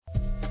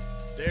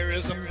There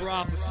is a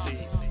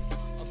prophecy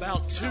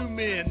about two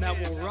men that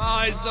will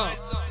rise up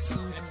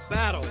and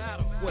battle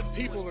what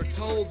people are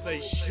told they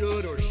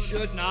should or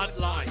should not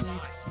like.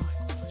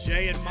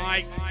 Jay and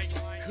Mike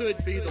could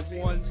be the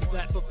ones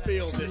that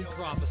fulfill this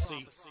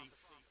prophecy.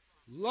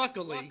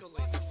 Luckily,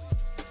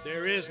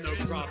 there is no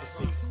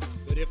prophecy,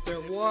 but if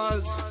there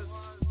was,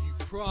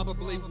 you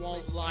probably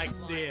won't like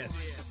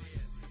this.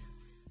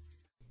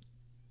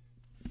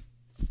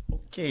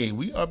 Okay,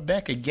 we are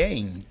back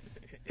again.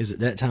 Is it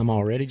that time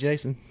already,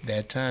 Jason?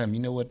 That time.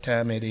 You know what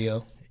time it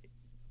is?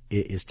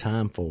 It is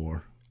time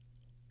for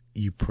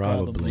You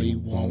Probably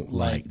Won't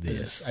Like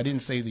This. I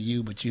didn't say the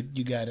you, but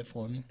you got it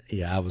for me.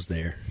 Yeah, I was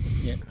there.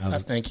 Yeah,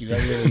 thank you. I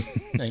really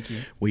thank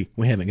you. We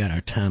haven't got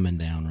our timing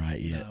down right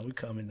yet. We're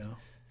coming now.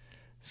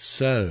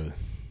 So,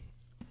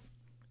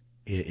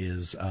 it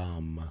is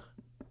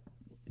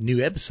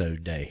new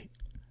episode day.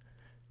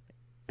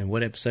 And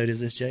what episode is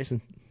this,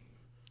 Jason?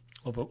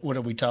 What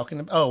are we talking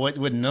about? Oh,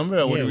 what number?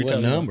 Or what are we what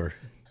talking number? About?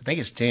 I think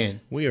it's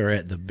 10. We are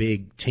at the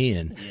Big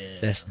 10. Yeah.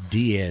 That's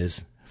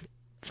Diaz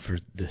for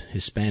the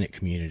Hispanic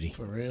community.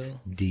 For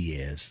real?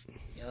 Diaz.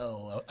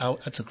 Yo,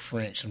 I took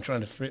French. I'm trying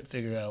to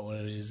figure out what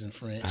it is in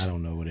French. I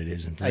don't know what it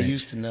is in French. I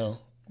used to know,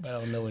 but I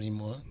don't know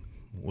anymore.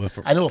 Well,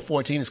 I know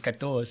 14 is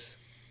 14.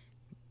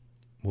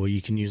 Well,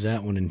 you can use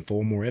that one in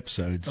 4 more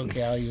episodes.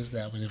 Okay, I'll use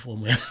that one in 4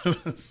 more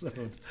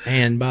episodes.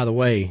 And by the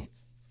way,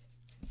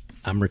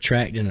 I'm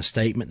retracting a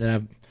statement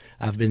that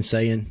I've been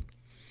saying.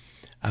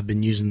 I've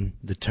been using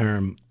the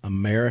term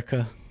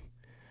America,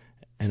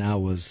 and I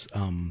was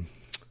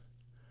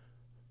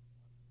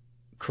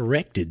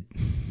corrected.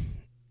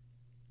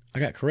 I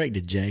got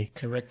corrected, Jay.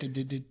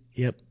 Corrected?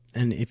 Yep.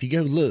 And if you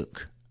go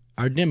look,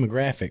 our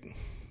demographic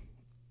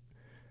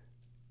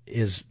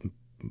is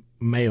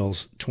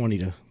males 20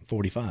 to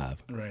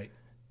 45. Right.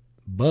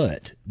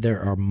 But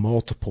there are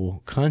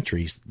multiple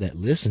countries that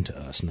listen to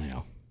us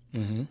now.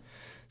 Mm-hmm.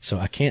 So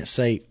I can't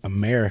say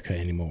America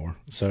anymore.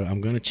 So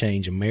I'm going to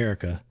change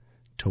America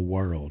to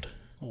world.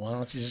 Well, why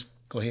don't you just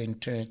go ahead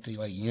and turn it to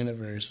like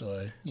universe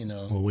or,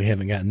 Well, we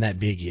haven't gotten that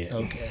big yet.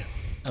 Okay.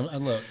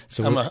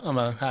 I'm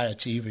a high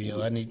achiever,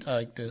 yo. I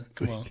like to,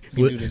 come on,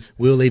 we can do this.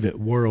 We'll leave it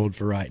world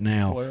for right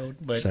now. World,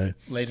 but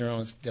later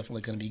on it's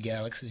definitely going to be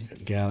galaxy.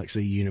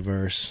 Galaxy,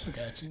 universe.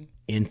 Got you.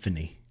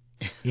 Infamy.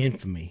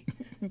 Infamy.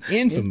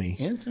 Infamy?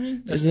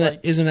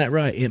 Isn't that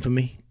right?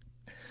 Infamy.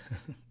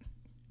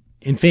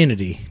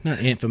 Infinity, not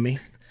infamy.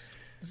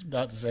 It's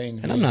about the same.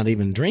 And I'm not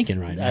even drinking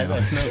right now. I know,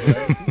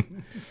 right?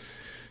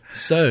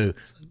 So,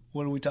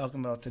 what are we talking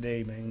about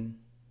today, man?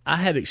 I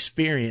have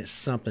experienced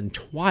something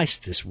twice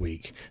this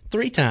week.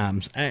 3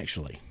 times,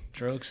 actually.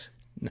 Drugs?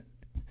 No,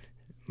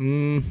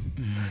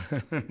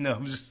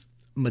 I'm just...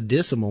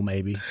 Medicinal,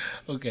 maybe.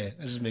 Okay,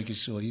 I'm just making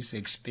sure. You say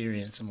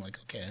experience. I'm like,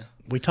 okay.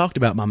 We talked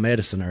about my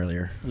medicine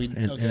earlier in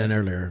an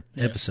earlier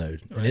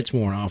episode, right. And it's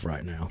worn off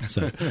right now.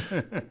 So,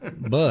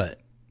 but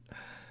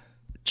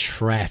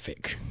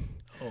traffic.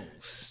 Oh,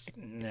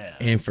 snap.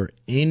 And for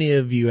any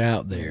of you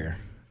out there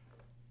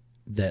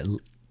that...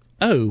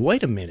 Oh,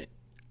 wait a minute.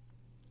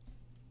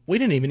 We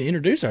didn't even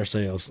introduce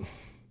ourselves.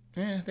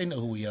 Yeah, they know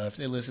who we are. If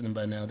they're listening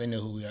by now, they know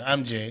who we are.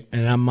 I'm Jay.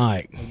 And I'm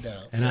Mike. No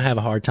doubt. And I have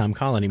a hard time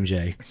calling him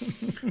Jay.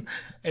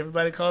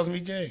 Everybody calls me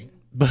Jay.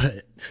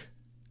 But,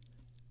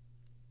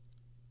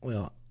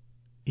 well,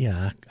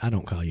 yeah, I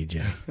don't call you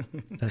Jay.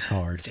 That's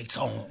hard.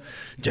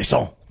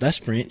 Jason. That's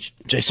French.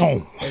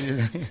 Jason.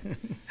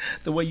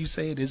 The way you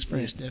say it is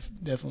French,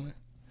 definitely.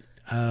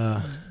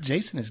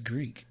 Jason is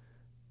Greek,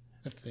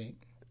 I think.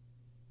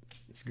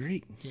 It's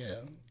Greek. Yeah.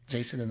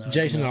 Jason and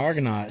the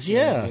Argonauts.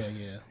 Yeah.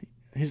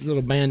 His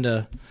little band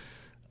of,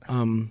 I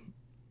don't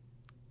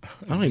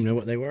even know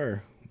what they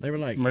were. They were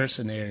like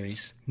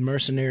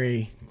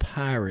mercenary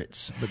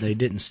pirates, but they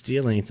didn't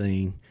steal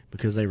anything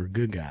because they were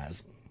good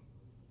guys.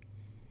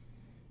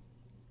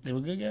 They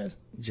were good guys?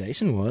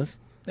 Jason was.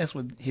 That's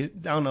what, I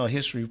don't know,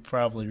 history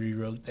probably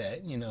rewrote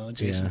that,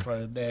 Jason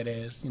probably a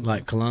badass.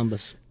 Like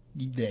Columbus.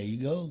 There you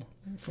go.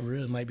 For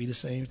real, it might be the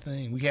same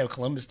thing. We have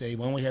Columbus Day.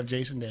 Why don't we have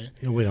Jason Day?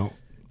 Yeah, we don't.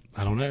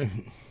 I don't know.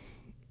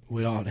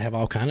 We ought to have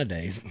all kind of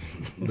days,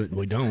 but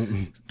we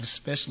don't.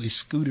 Especially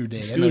Scooter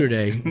Day. Scooter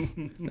Day.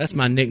 That's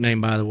my nickname,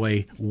 by the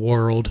way,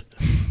 World.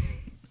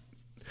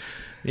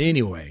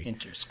 Anyway.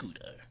 Enter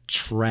Scooter.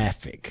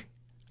 Traffic.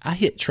 I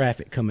hit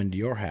traffic coming to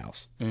your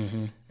house.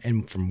 Mm-hmm.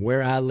 And from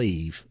where I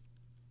leave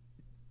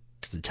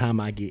to the time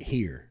I get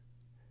here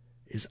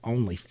is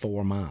only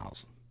 4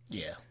 miles.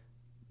 Yeah.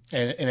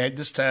 And at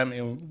this time,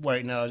 and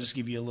right now, I'll just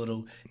give you a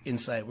little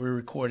insight. We're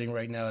recording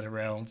right now at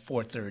around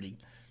 4:30.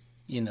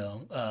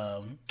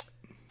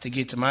 To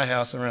get to my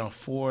house around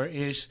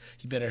 4-ish,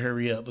 you better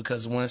hurry up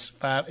because once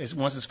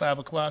it's 5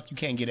 o'clock, you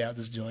can't get out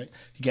this joint.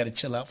 You got to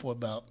chill out for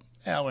about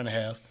an hour and a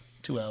half,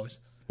 2 hours.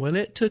 Well,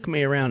 it took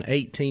me around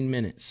 18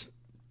 minutes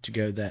to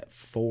go that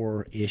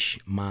 4-ish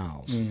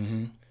miles.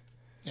 Mm-hmm.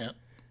 Yeah.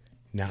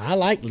 Now, I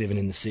like living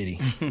in the city.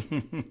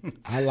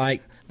 I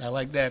like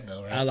that,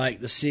 though, right? I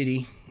like the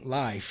city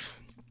life,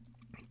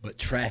 but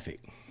traffic.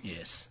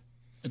 Yes.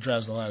 It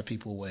drives a lot of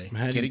people away.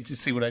 Get it? You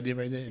see what I did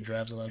right there? It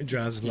drives a lot of people.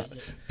 Drives a lot.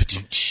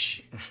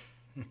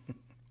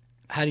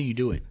 How do you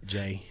do it,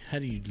 Jay? How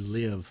do you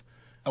live?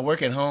 I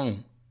work at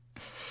home.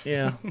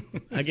 Yeah,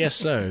 I guess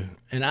so.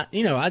 And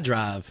I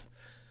drive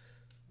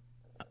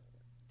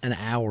an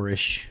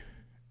hour-ish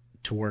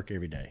to work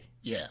every day.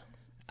 Yeah.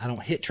 I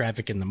don't hit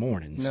traffic in the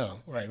mornings. No,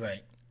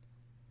 right.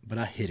 But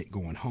I hit it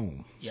going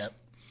home. Yep.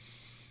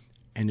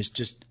 And it's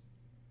just,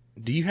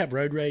 do you have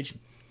road rage?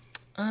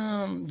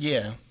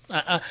 Yeah.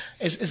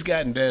 It's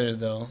gotten better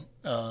though.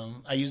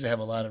 I used to have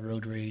a lot of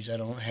road rage. I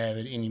don't have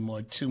it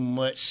anymore too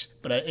much,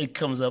 but it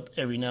comes up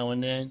every now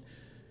and then.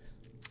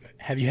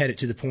 Have you had it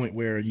to the point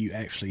where you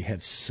actually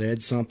have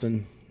said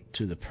something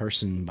to the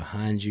person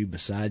behind you,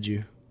 beside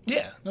you?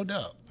 Yeah, no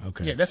doubt.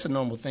 Okay. Yeah, that's a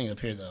normal thing up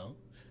here though.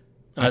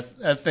 I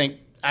think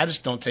I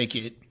just don't take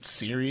it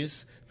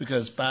serious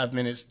because 5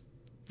 minutes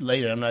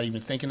later I'm not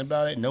even thinking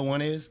about it. No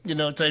one is,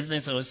 type of thing.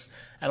 So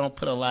I don't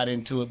put a lot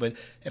into it. But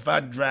if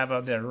I drive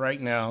out there right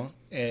now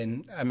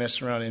and I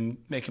mess around and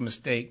make a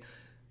mistake,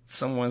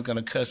 someone's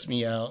gonna cuss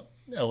me out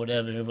or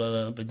whatever, blah,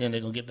 blah, but then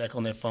they're gonna get back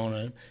on their phone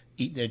and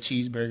eat their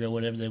cheeseburger or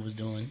whatever they was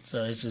doing.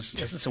 So it's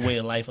just a way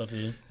of life up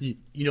here. You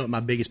know what my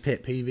biggest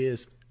pet peeve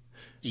is?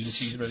 Eating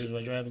cheeseburgers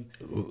while driving.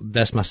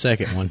 That's my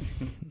second one.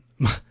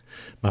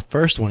 My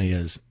first one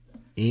is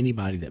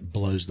anybody that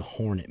blows the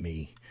horn at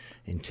me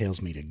and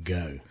tells me to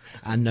go.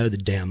 I know the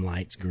damn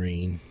light's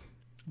green.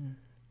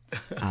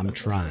 I'm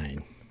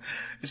trying.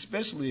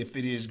 Especially if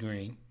it is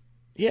green.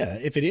 Yeah,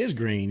 if it is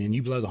green and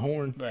you blow the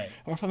horn. Right.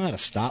 Or if I'm at a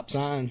stop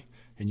sign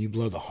and you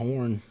blow the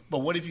horn. But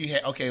what if you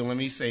had, okay, let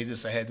me say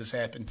this. I had this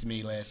happen to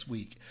me last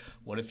week.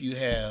 What if you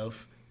have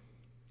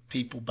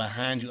people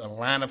behind you, a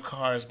line of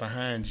cars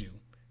behind you,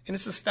 and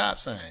it's a stop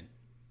sign,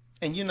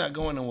 and you're not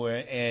going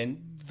nowhere,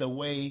 and the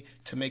way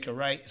to make a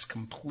right is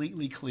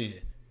completely clear.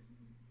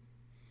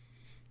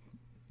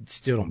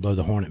 Still don't blow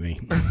the horn at me.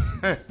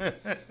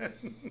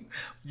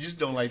 You just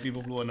don't like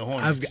people blowing the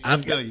horn.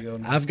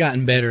 I've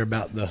gotten better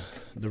about the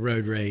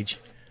road rage.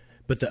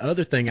 But the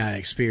other thing I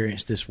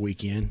experienced this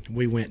weekend,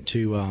 we went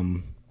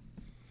to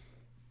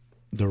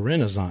the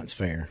Renaissance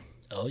Fair.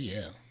 Oh,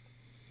 yeah.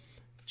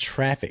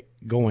 Traffic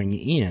going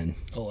in.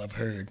 Oh, I've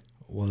heard.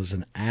 Was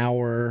an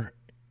hour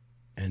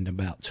and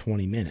about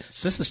 20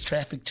 minutes. This is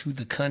traffic to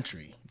the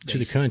country. To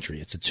the country.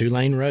 It's a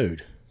 2-lane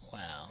road.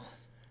 Wow.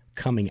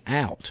 Coming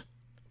out,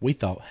 we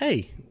thought,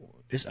 hey,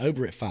 it's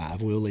over at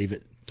 5. We'll leave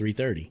at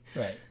 3:30.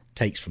 Right.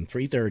 Takes from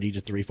 3:30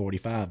 to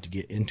 3:45 to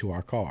get into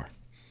our car.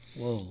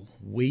 Whoa.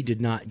 We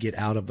did not get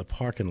out of the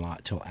parking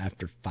lot till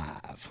after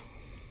 5.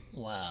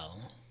 Wow.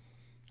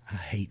 I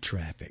hate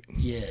traffic.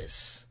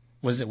 Yes.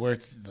 Was it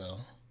worth it, though?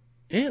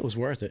 Yeah, it was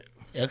worth it.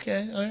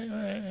 Okay. All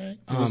right.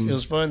 It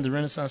was fun. The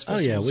Renaissance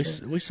Festival. Oh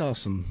yeah, we saw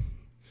some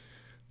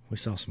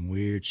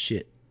weird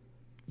shit,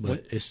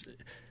 but it's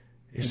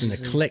an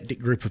eclectic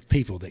group of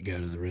people that go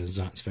to the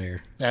Renaissance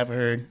Fair. I've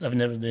heard. I've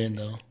never been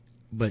though.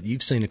 But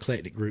you've seen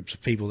eclectic groups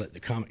of people at the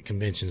comic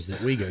conventions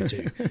that we go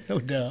to. No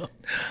doubt.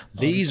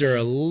 These are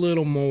a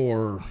little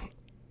more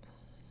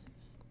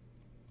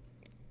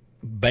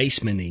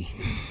basement-y.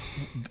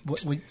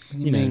 What you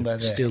mean by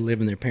that? Still live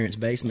in their parents'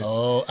 basements.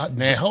 Oh,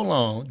 man, hold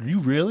on. You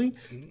really?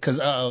 Because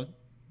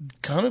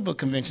comic book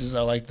conventions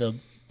are like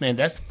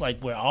that's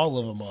like where all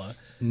of them are.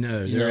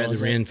 No, they're at the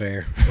Ren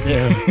Fair.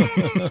 Yeah.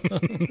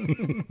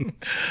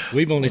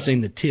 We've only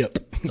seen the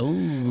tip.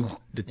 Ooh.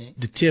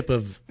 The tip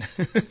of...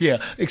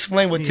 Yeah,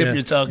 explain what tip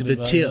you're talking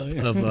about. The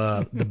tip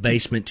of the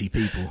basement-y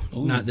people,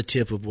 not the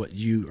tip of what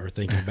you are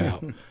thinking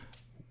about.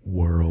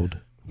 World.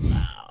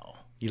 Wow.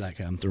 You like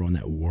how I'm throwing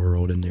that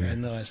world in there? I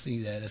know, I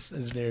see that. It's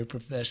very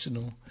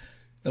professional.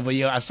 But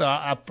yeah,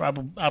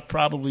 I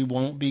probably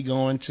won't be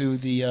going to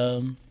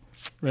the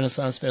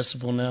Renaissance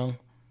Festival now.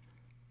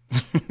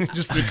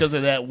 Just because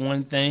of that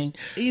one thing.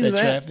 Either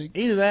traffic.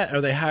 Either that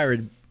or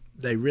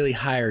they really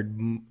hired,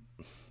 and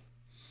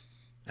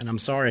I'm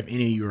sorry if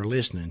any of you are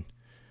listening,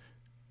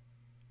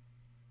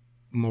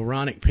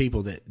 moronic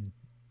people that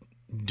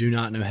do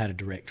not know how to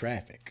direct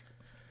traffic.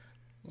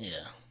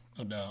 Yeah.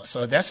 No.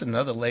 So that's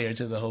another layer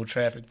to the whole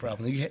traffic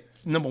problem.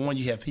 Number one,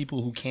 you have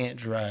people who can't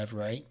drive,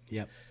 right?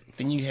 Yep.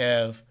 Then you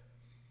have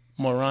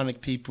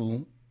moronic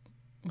people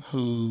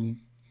who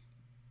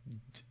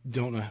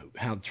don't know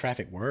how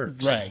traffic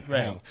works. Right.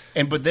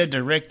 But they're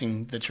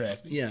directing the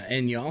traffic. Yeah,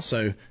 and you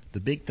also, the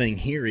big thing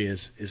here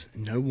is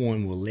no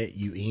one will let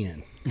you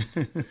in.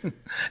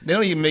 They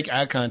don't even make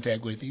eye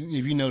contact with you,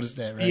 if you notice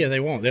that, right? Yeah,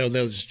 they won't. They'll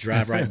just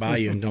drive right by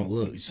you and don't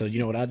look. So you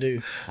know what I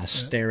do? I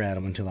stare at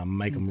them until I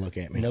make them look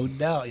at me. No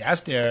doubt. I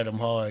stare at them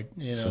hard,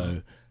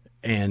 So,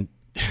 and,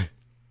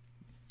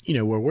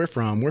 where we're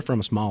from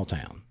a small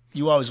town.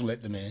 You always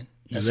let them in.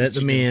 You let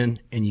them in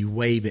and you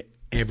wave at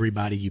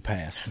everybody you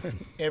pass.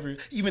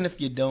 Even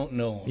if you don't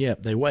know them. Yeah,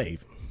 they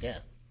wave. Yeah.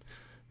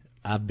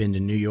 I've been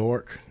to New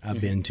York. I've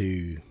been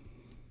to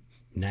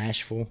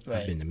Nashville.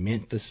 Right. I've been to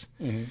Memphis.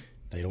 Mm-hmm.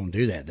 They don't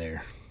do that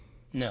there.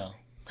 No.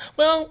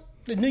 Well,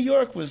 New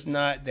York was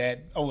not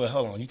that. Oh, well,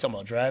 hold on. You talking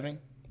about driving?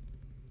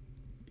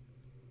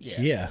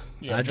 Yeah.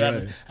 I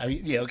drove.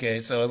 Okay.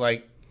 So,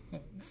 like,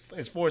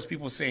 as far as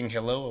people saying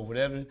hello or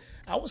whatever,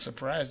 I was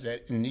surprised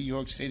that in New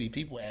York City,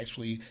 people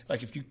actually,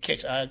 like, if you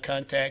catch eye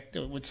contact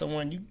with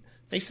someone,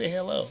 they say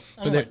hello.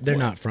 But they're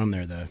not from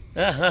there,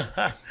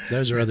 though.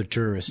 Those are other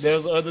tourists.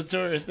 Those are other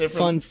tourists. They're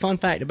from... Fun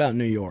fact about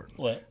New York.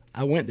 What?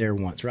 I went there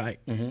once, right?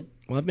 Mm-hmm.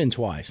 Well, I've been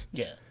twice.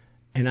 Yeah.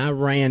 And I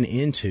ran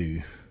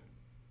into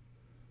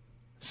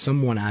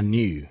someone I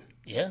knew.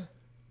 Yeah.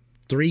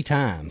 3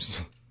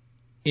 times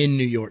in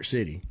New York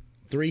City.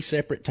 3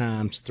 separate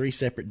times, 3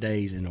 separate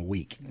days in a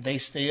week. They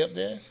stay up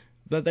there?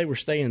 But they were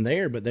staying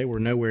there, but they were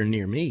nowhere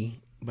near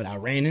me. But I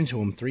ran into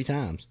them 3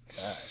 times.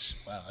 Gosh,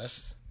 wow,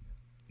 that's...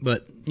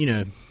 But, you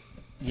know...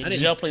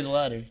 Did y'all play the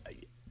lottery?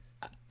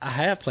 I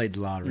have played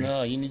the lottery.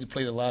 No, you need to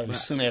play the lottery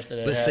soon after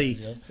that happens. But see,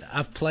 Joe.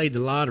 I've played the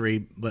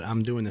lottery, but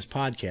I'm doing this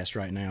podcast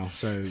right now,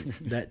 so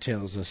that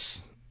tells us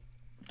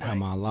how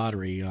my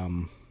lottery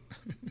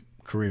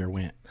career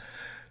went.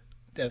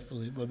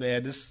 Definitely. But,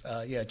 man, this,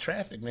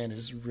 traffic, man,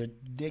 is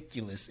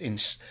ridiculous in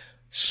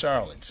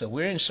Charlotte. So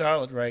we're in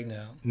Charlotte right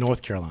now.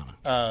 North Carolina.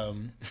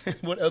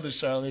 What other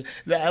Charlotte?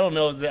 I don't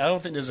know. I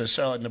don't think there's a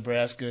Charlotte,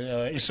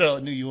 Nebraska,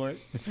 Charlotte, New York.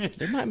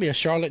 There might be a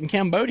Charlotte in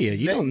Cambodia.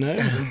 You don't know.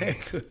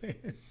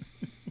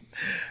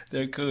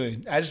 There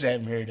could. I just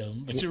haven't heard of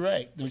them. But you're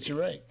right.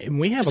 And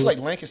we have it's like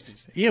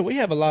Lancaster's. Yeah, we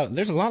have a lot.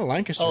 There's a lot of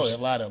Lancasters. Oh, a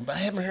lot of them. But I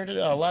haven't heard of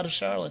a lot of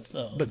Charlottes,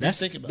 though. But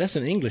that's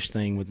an English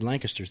thing with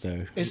Lancasters,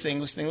 though. It's the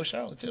English thing with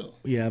Charlotte, too.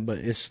 Yeah, but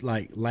it's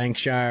like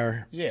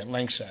Lancashire. Yeah,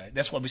 Lancashire.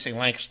 That's why we say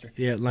Lancaster.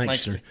 Yeah,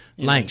 Lancaster.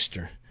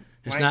 Lancaster.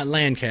 It's not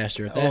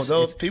Lancaster.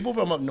 Those people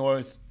from up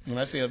north, when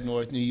I say up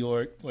north, New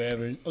York,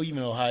 wherever, even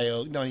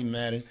Ohio, it don't even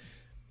matter.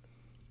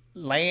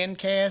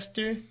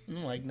 Lancaster?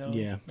 I'm like, no.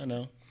 Yeah. I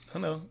know.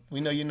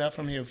 We know you're not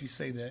from here if you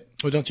say that.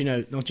 Well, don't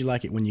you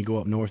like it when you go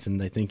up north and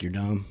they think you're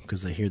dumb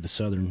because they hear the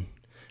southern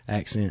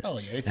accent? Oh,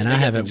 yeah. And I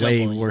have it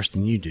way worse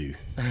than you do.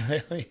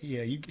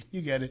 Yeah,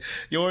 you got it.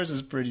 Yours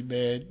is pretty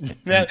bad.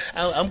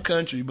 I'm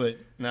country, but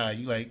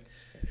you like...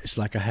 It's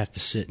like I have to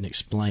sit and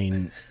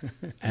explain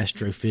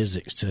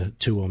astrophysics to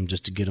them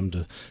just to get them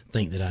to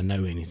think that I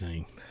know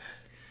anything.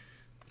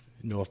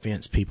 No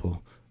offense,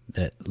 people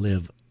that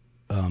live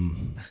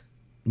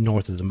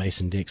north of the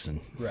Mason-Dixon.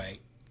 Right.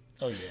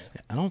 Oh, yeah.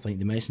 I don't think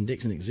the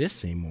Mason-Dixon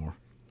exists anymore.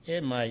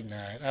 It might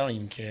not. I don't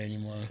even care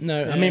anymore.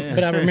 No,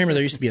 but I remember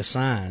there used to be a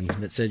sign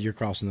that said you're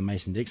crossing the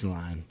Mason-Dixon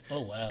line.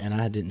 Oh, wow. And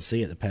I didn't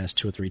see it the past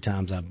 2 or 3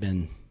 times I've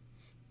been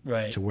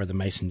to where the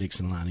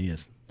Mason-Dixon line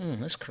is.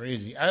 That's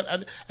crazy.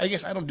 I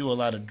guess I don't do a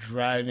lot of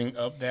driving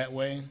up that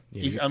way.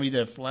 Yeah, I'm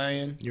either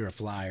flying. You're a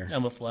flyer.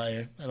 I'm a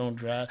flyer. I don't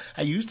drive.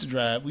 I used to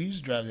drive. We used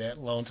to drive that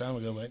a long time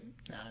ago, but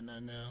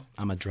no.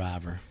 I'm a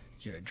driver.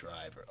 You're a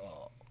driver.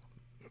 Oh.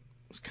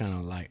 It's kind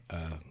of like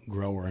a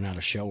grower and not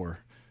a shower,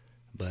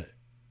 but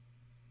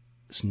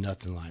it's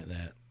nothing like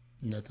that.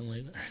 Nothing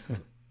like that.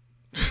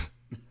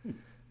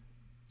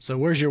 So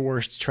where's your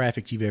worst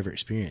traffic you've ever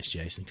experienced,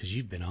 Jason? Because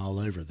you've been all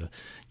over the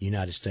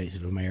United States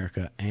of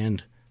America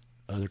and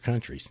other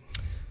countries.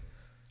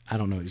 I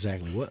don't know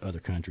exactly what other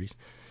countries.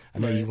 I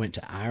know you went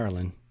to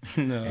Ireland.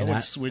 No, I went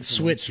to Switzerland.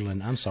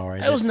 Switzerland, I'm sorry.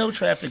 There was no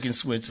traffic in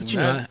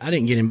Switzerland. But, I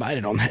didn't get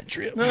invited on that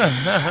trip.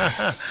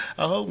 I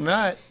hope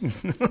not.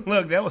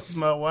 Look, that was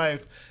my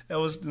wife. That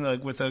was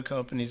with her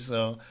company,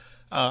 so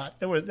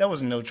there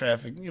was no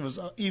traffic. It was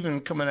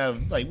even coming out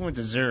of, we went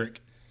to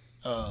Zurich.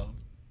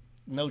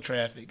 No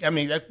traffic. I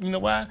mean, you know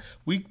why?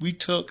 We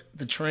took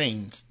the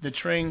trains. The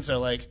trains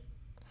are,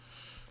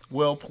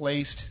 well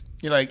placed.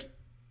 You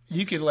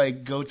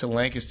could, go to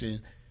Lancaster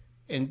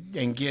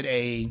and get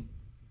a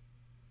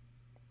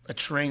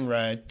train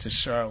ride to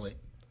Charlotte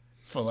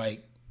for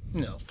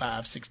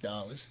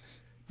 $5-6.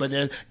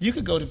 But you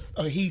could go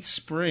to Heath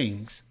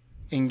Springs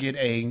and get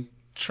a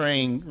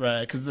train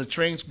ride because the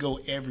trains go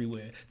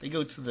everywhere. They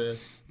go to the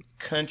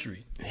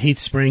country. Heath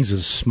Springs is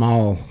a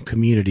small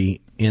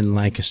community in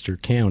Lancaster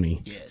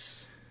County.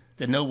 Yes.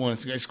 It's one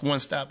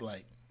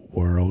stoplight.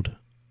 World.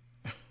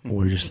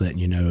 We're just letting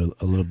you know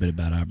a little bit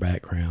about our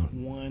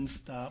background. One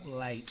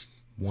stoplight.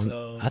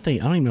 I don't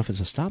even know if it's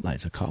a stoplight.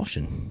 It's a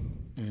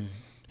caution. Mm.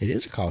 It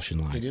is a caution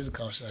light. It is a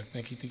caution.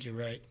 I think you're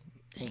right.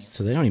 Damn.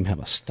 So they don't even have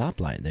a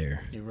stoplight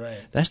there. You're right.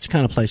 That's the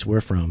kind of place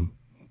we're from.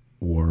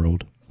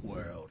 World.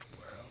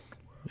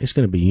 It's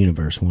going to be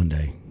universe one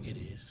day. It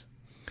is.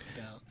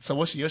 So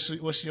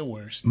what's your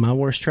worst? My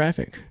worst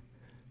traffic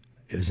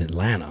is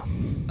Atlanta.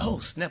 Oh,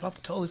 snap. I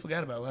totally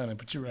forgot about Atlanta,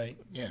 but you're right.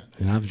 Yeah.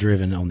 And I've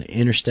driven on the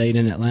interstate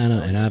in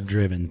Atlanta, and I've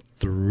driven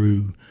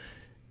through,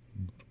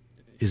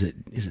 is it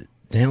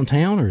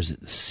downtown or is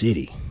it the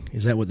city?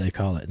 Is that what they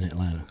call it in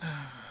Atlanta?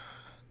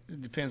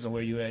 It depends on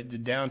where you're at. The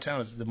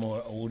downtown is the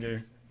more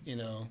older,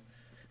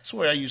 That's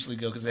where I usually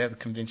go because they have the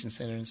convention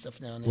center and stuff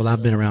down there. Well,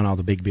 I've been around all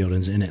the big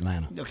buildings in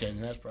Atlanta. Okay, then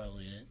that's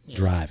probably it. Yeah.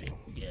 Driving.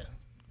 Yeah.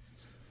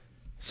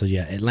 So,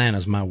 yeah,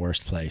 Atlanta's my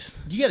worst place.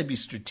 You got to be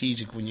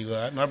strategic when you go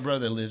out. My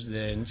brother lives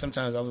there, and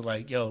sometimes I was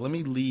like, yo, let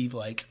me leave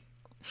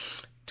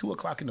 2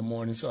 o'clock in the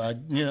morning so I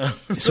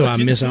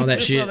miss all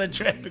that shit. All that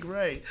traffic,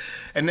 right.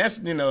 And that's,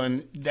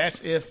 and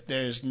that's if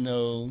there's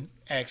no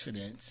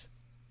accidents,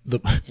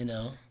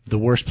 The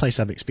worst place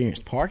I've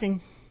experienced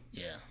parking?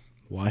 Yeah.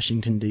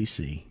 Washington,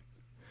 D.C.,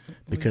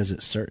 because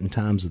at certain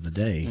times of the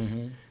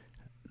day,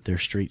 their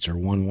streets are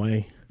one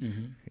way,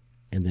 and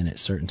then at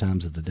certain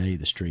times of the day,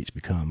 the streets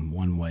become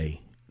one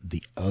way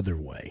the other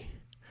way.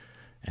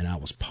 And I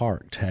was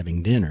parked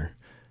having dinner,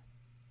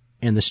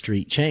 and the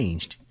street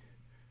changed.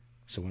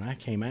 So when I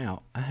came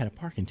out, I had a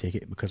parking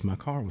ticket because my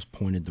car was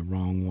pointed the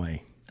wrong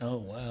way. Oh,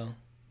 wow.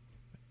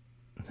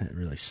 That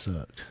really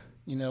sucked.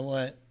 You know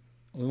what?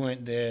 We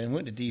went there and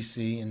went to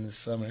D.C. in the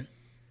summer,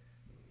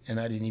 and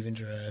I didn't even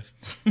drive.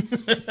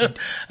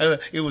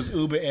 It was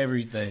Uber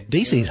everything.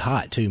 D.C.'s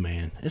hot, too,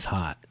 man. It's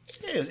hot.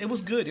 It is. It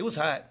was good. It was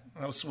hot.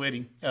 I was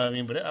sweating.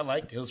 But I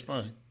liked it. It was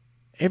fun.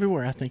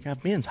 Everywhere I think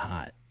I've been's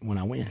hot when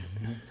I went.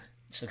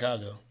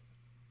 Chicago.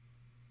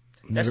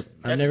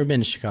 I've never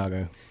been to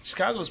Chicago.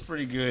 Chicago's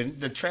pretty good.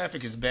 The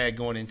traffic is bad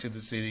going into the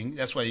city.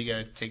 That's why you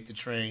got to take the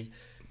train.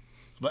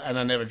 And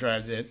I never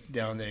drive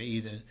down there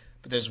either.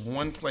 But there's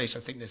one place I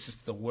think that's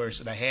just the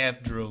worst that I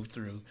have drove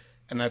through,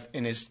 and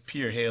it's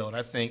pure hell. And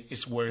I think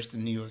it's worse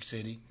than New York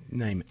City.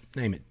 Name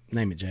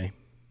it, Jay.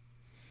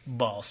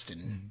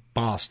 Boston.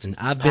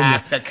 I've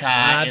been the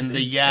car in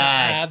the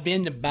yard. I've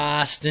been to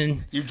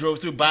Boston. You drove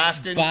through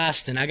Boston?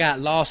 Boston. I got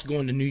lost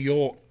going to New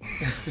York.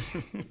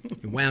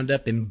 And wound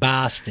up in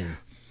Boston.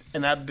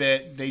 And I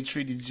bet they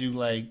treated you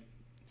like,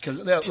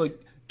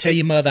 look. Tell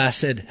your mother I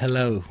said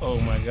hello. Oh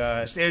my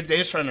gosh,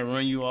 they're trying to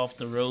run you off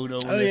the road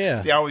over there. Oh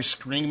yeah. They're always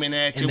screaming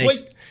at you. And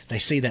they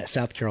see that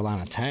South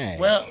Carolina tag.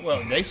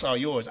 Well, they saw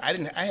yours. I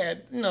didn't.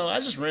 I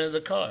just rented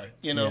a car,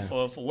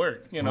 for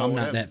work. I'm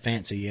not that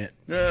fancy yet.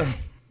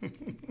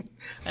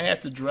 I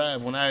have to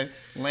drive when I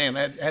land.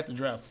 I have to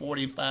drive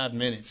 45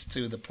 minutes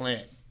to the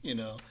plant.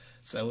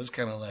 So it was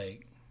kind of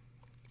like,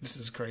 this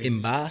is crazy.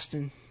 In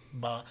Boston.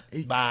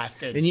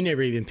 Boston. And you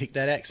never even picked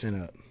that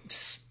accent up.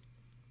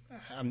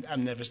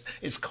 I'm never.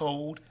 It's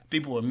cold.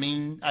 People are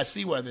mean. I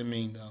see why they're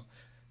mean though.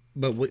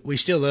 But we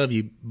still love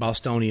you,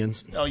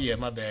 Bostonians. Oh yeah,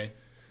 my bad.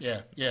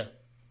 Yeah.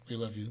 We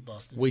love you,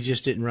 Boston. We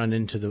just didn't run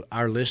into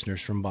our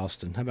listeners from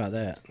Boston. How about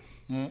that?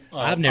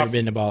 I've never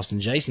been to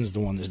Boston. Jason's the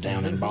one that's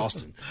down in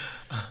Boston.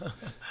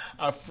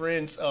 Our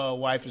friend's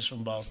wife is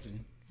from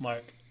Boston,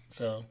 Mark.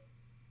 So.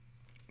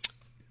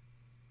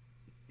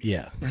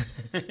 Yeah.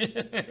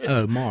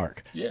 Oh,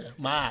 Mark. Yeah,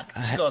 Mark.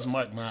 She calls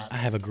Mark. I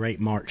have a great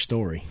Mark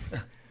story.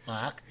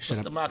 Mark?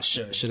 What's the Mark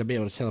story? Should I be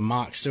able to tell a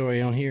Mark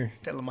story on here?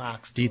 Tell a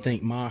Mark story. Do you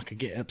think Mark could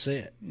get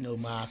upset? No,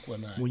 Mark will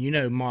not.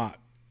 Well, Mark,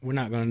 we're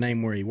not going to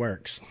name where he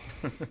works.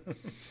 Okay.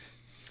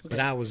 But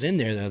I was in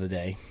there the other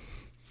day,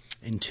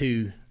 and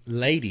two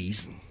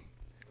ladies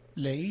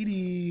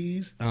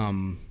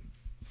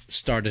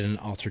started an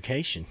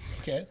altercation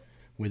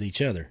with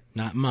each other,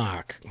 not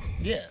Mark.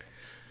 Yeah.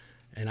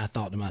 And I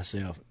thought to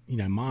myself,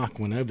 Mark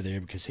went over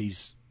there because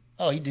he's...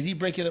 Oh, did he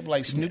break it up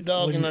like Snoop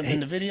Dogg in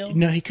the video?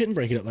 No, he couldn't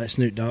break it up like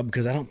Snoop Dogg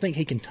because I don't think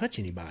he can touch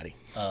anybody.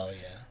 Oh,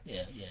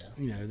 yeah.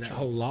 That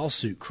whole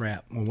lawsuit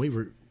crap. When we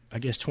were, I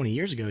guess, 20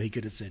 years ago, he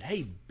could have said,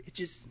 hey,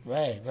 bitches.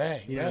 Right.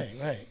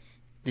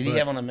 Did he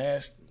have on a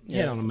mask? He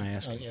had on a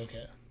mask.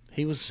 Okay.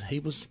 He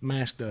was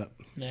masked up.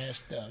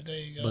 Masked up, there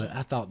you go. But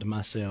I thought to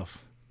myself,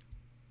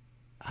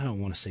 I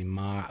don't want to see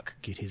Mark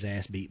get his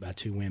ass beat by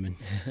two women.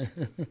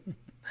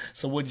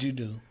 So what'd you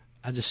do?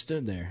 I just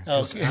stood there.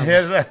 Oh,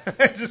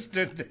 I just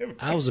stood there.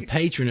 I was a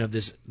patron of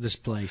this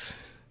place.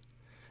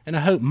 And I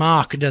hope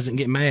Mark doesn't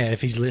get mad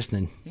if he's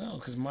listening. No,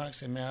 because Mark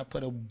said, man, I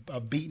put a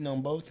beating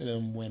on both of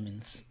them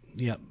women's.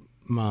 Yep,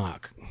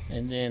 Mark.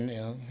 And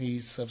then he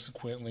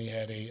subsequently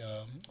had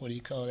a, what do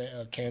you call that,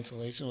 a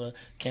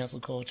cancel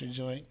culture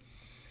joint.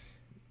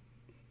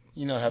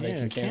 You know how they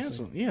can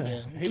cancel.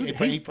 Yeah.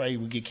 He probably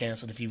would get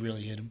canceled if he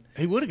really hit him.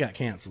 He would have got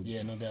canceled.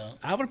 Yeah, no doubt.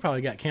 I would have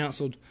probably got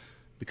canceled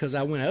because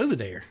I went over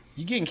there.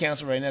 You're getting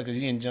canceled right now because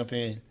you didn't jump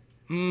in.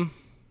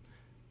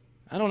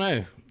 I don't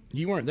know.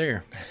 You weren't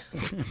there.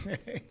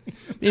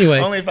 Anyway.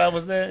 Only if I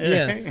was there.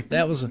 Yeah,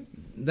 that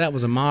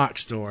was a Mark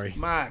story.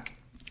 Mark.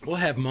 We'll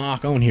have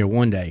Mark on here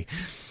one day.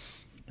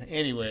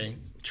 Anyway.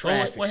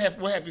 Traffic. What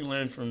have you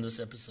learned from this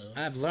episode?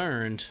 I've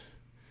learned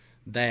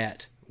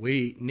that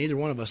neither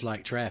one of us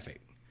like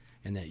traffic,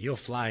 and that you'll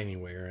fly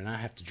anywhere and I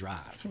have to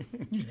drive.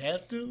 You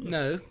have to?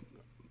 No.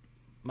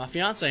 My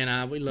fiance and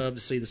I, we love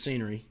to see the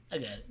scenery. I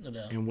got it, no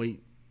doubt. And we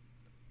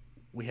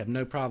have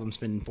no problem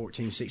spending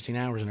 14, 16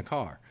 hours in a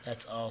car.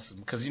 That's awesome.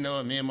 Because you know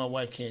what, me and my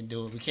wife can't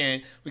do it. We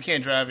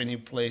can't drive any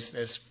place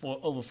that's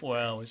over 4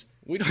 hours.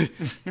 We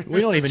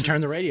don't even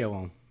turn the radio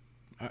on.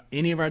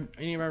 Any of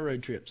our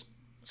road trips.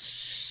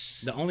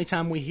 The only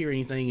time we hear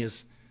anything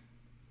is,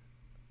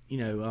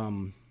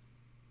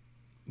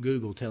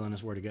 Google telling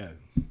us where to go.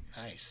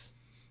 Nice.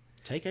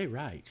 Take a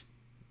right.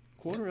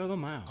 Quarter of a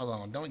mile. Hold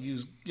on. Don't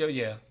use.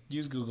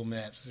 Use Google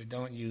Maps.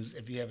 Don't use.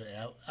 If you have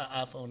an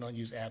iPhone, don't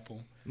use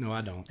Apple. No,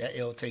 I don't.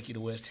 It'll take you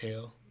to West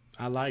Hill.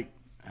 I like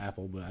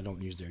Apple, but I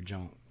don't use their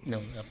junk.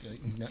 No,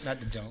 not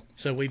the junk.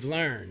 So we've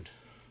learned.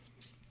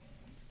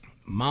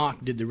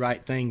 Mark did the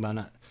right thing by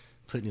not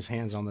putting his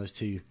hands on those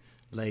two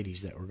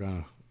ladies that were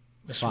gonna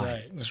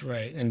fight. That's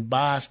right. And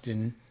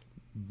Boston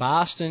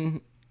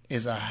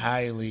is a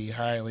highly,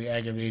 highly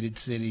aggravated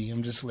city.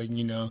 I'm just letting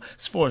you know,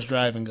 as far as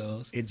driving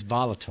goes. It's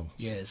volatile.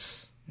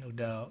 Yes, no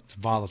doubt. It's a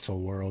volatile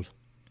world.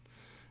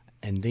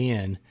 And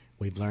then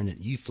we've learned that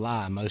you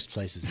fly most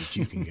places that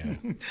you can go.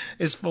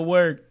 It's for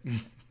work.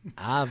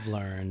 I've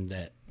learned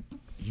that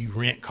you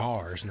rent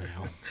cars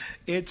now.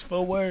 It's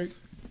for work.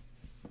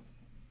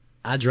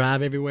 I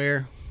drive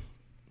everywhere,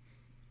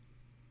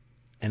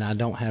 and I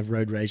don't have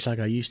road rage like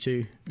I used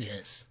to.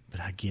 Yes. But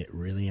I get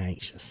really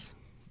anxious.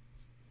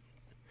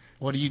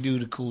 What do you do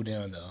to cool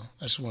down, though?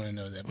 I just want to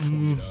know that before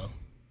you go.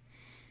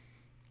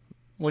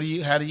 What do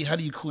you? How do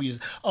you cool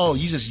yourself? Oh,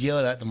 you just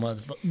yell at the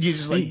motherfucker. You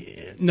just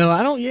like. No,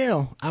 I don't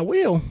yell. I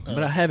will,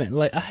 but I haven't.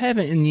 I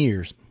haven't in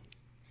years.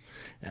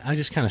 I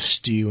just kind of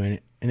stew in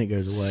it, and it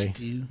goes away.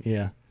 Stew.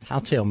 Yeah,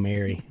 I'll tell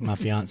Mary, my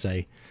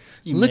fiance,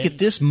 look at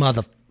this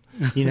mother.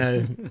 You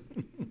know,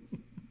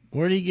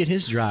 where did he get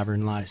his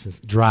driver's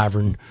license? Where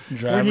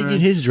did he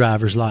get his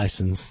driver's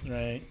license?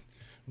 Right.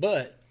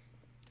 But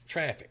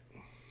traffic.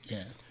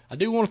 Yeah. I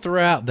do want to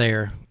throw out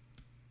there,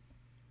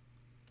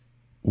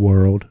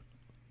 world,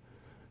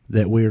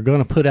 that we are going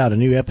to put out a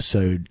new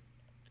episode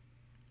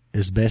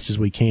as best as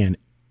we can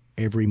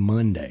every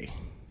Monday.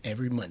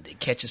 Every Monday.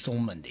 Catch us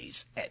on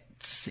Mondays at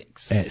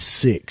 6. At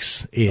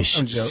 6-ish,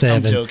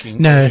 7. I'm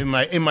joking. No.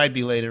 It might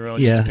be later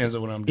on. Yeah. It just depends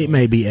on what I'm doing. It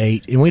may be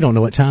 8, and we don't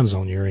know what time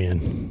zone you're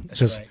in.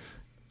 That's right.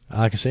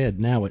 Like I said,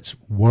 now it's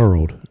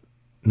world,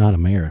 not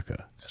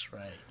America. That's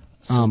right.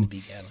 Soon to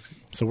be galaxy.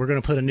 So we're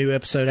going to put a new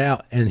episode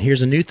out, and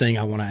here's a new thing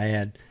I want to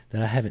add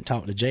that I haven't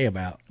talked to Jay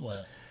about.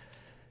 What?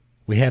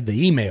 We have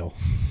the email.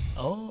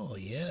 Oh,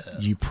 yeah.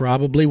 You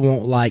probably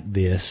won't like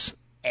this.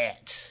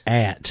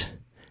 At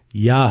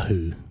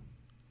yahoo.com.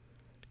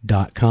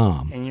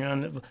 And you're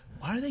on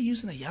why are they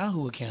using a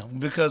Yahoo account?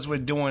 Because we're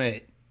doing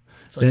it.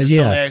 So just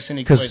don't ask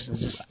any questions.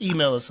 Just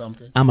email us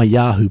something. I'm a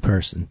Yahoo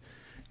person.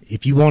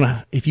 If you want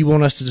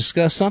us to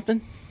discuss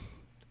something,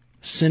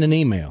 send an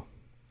email.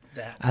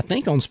 I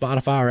think on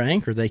Spotify or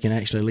Anchor they can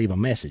actually leave a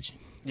message.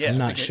 Yeah, I'm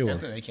not sure. I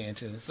think they can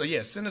too. So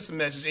yeah, send us a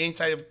message, any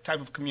type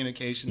of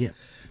communication. Yeah.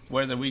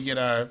 Whether we get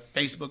our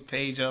Facebook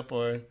page up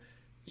or,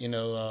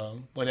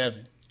 whatever.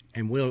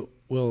 And we'll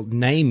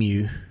name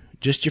you,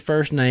 just your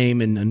first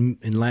name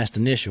and last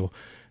initial,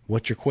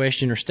 what your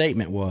question or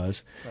statement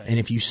was, right. And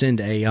if you send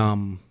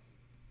a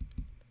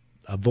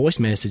voice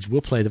message,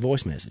 we'll play the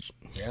voice message.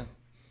 Yeah.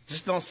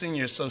 Just don't send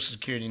your social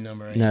security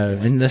number. No,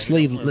 and let's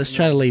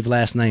try to leave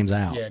last names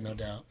out. Yeah, no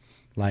doubt.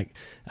 Like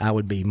I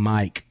would be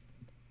Mike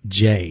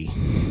J.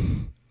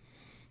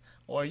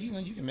 Or you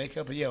can make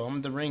up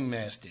I'm the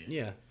ringmaster.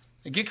 Yeah.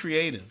 Get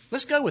creative.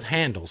 Let's go with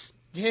handles.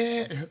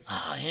 Yeah.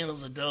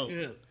 Handles are dope.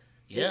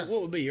 Yeah.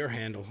 What would be your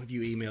handle if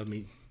you emailed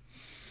me?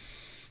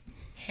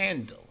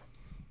 Handle.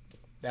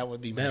 That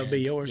would be my That would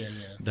be yours? Yeah.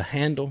 The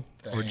handle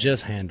or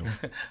just handle?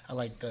 I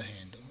like the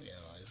handle. Yeah,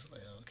 it's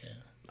like, okay.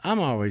 I've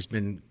always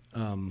been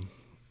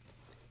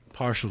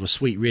partial to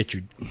Sweet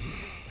Richard.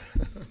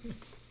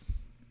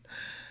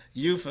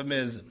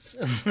 Euphemisms.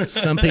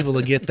 Some people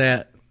will get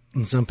that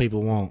and some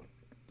people won't.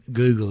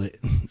 Google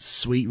it.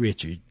 Sweet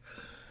Richard.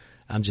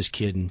 I'm just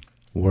kidding.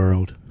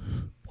 World.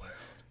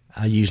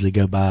 I usually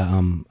go by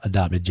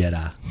Adopted Jedi.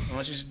 Why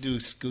don't you just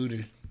do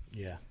Scooter?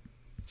 Yeah.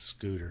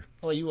 Scooter.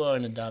 Well, you are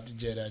an adopted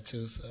Jedi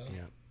too, so.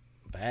 Yeah.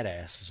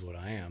 Badass is what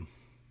I am.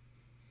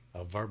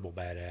 A verbal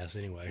badass,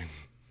 anyway.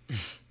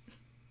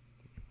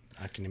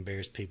 I can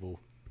embarrass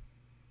people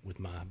with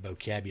my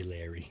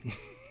vocabulary.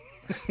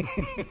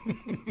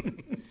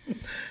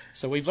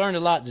 So we've learned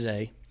a lot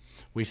today.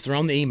 We've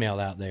thrown the email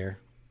out there.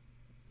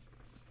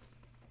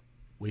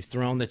 We've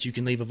thrown that you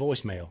can leave a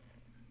voicemail.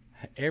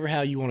 Ever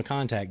how you want to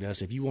contact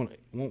us, if you want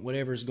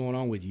whatever's going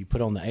on with you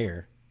put on the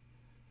air,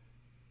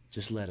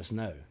 just let us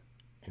know,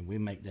 and we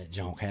make that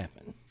junk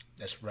happen.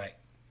 That's right.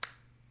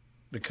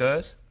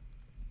 Because?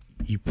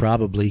 You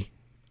probably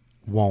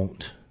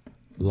won't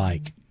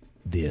like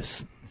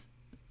this.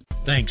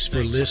 Thanks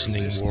for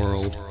listening,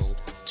 world,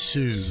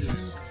 to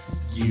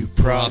You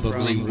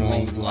Probably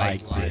Won't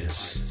Like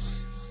This.